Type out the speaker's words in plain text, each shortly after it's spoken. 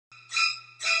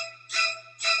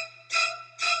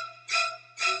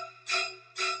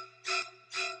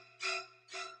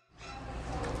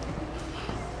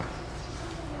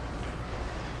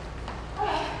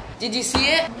Did you see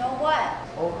it? No what?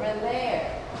 Over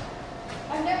there.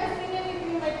 I've never seen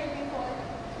anything like it before.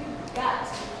 You've got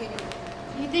to be kidding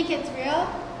me. You think it's real?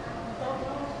 Don't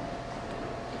know.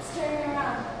 It's turning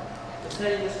around. It's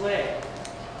heading this way.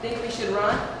 Think we should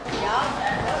run? Yeah.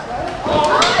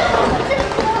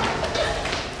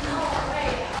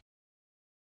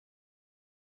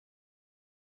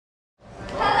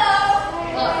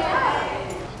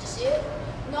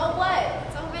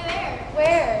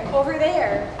 Over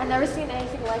there. I've never seen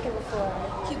anything like it before.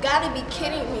 You gotta be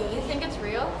kidding me. You think it's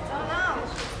real? Don't know.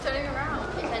 It's turning around.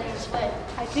 It's heading this way.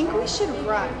 I think we should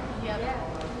run. Yeah.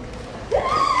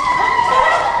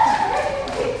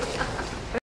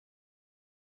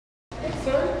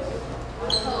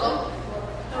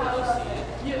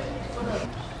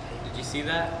 Did you see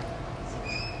that?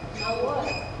 No what?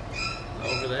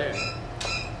 Over there.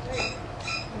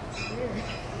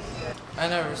 I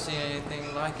never seen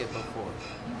anything like it before.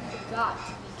 You got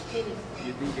to be kidding me.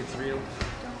 You think it's real?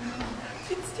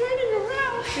 It's turning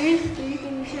around. Do you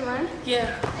think we should run?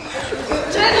 Yeah.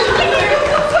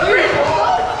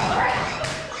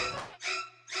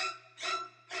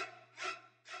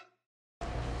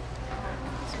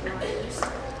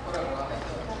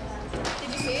 Did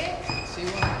you see it? See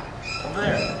what? Over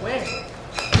there. Where?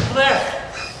 Over there.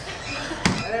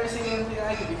 I never seen anything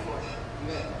like it before.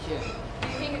 You gotta be kidding. Do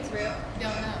you think it's real?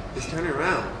 Don't know. It's turning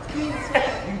around. You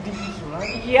think we should run?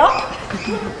 Yup.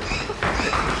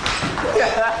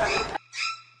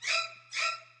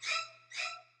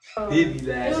 Baby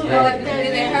last Did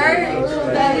it hurt?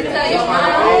 Did it tell you hi?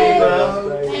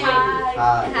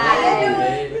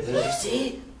 Did you see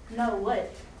it? No, what?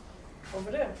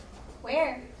 Over there.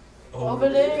 Where? Over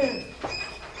there.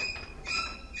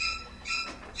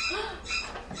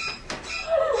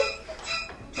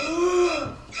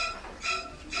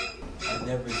 I've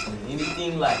never seen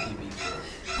anything like it before.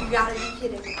 You gotta be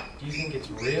kidding me. Do you think it's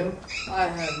real? I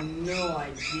have no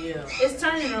idea. It's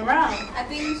turning around. I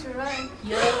think we should run.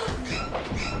 Yeah.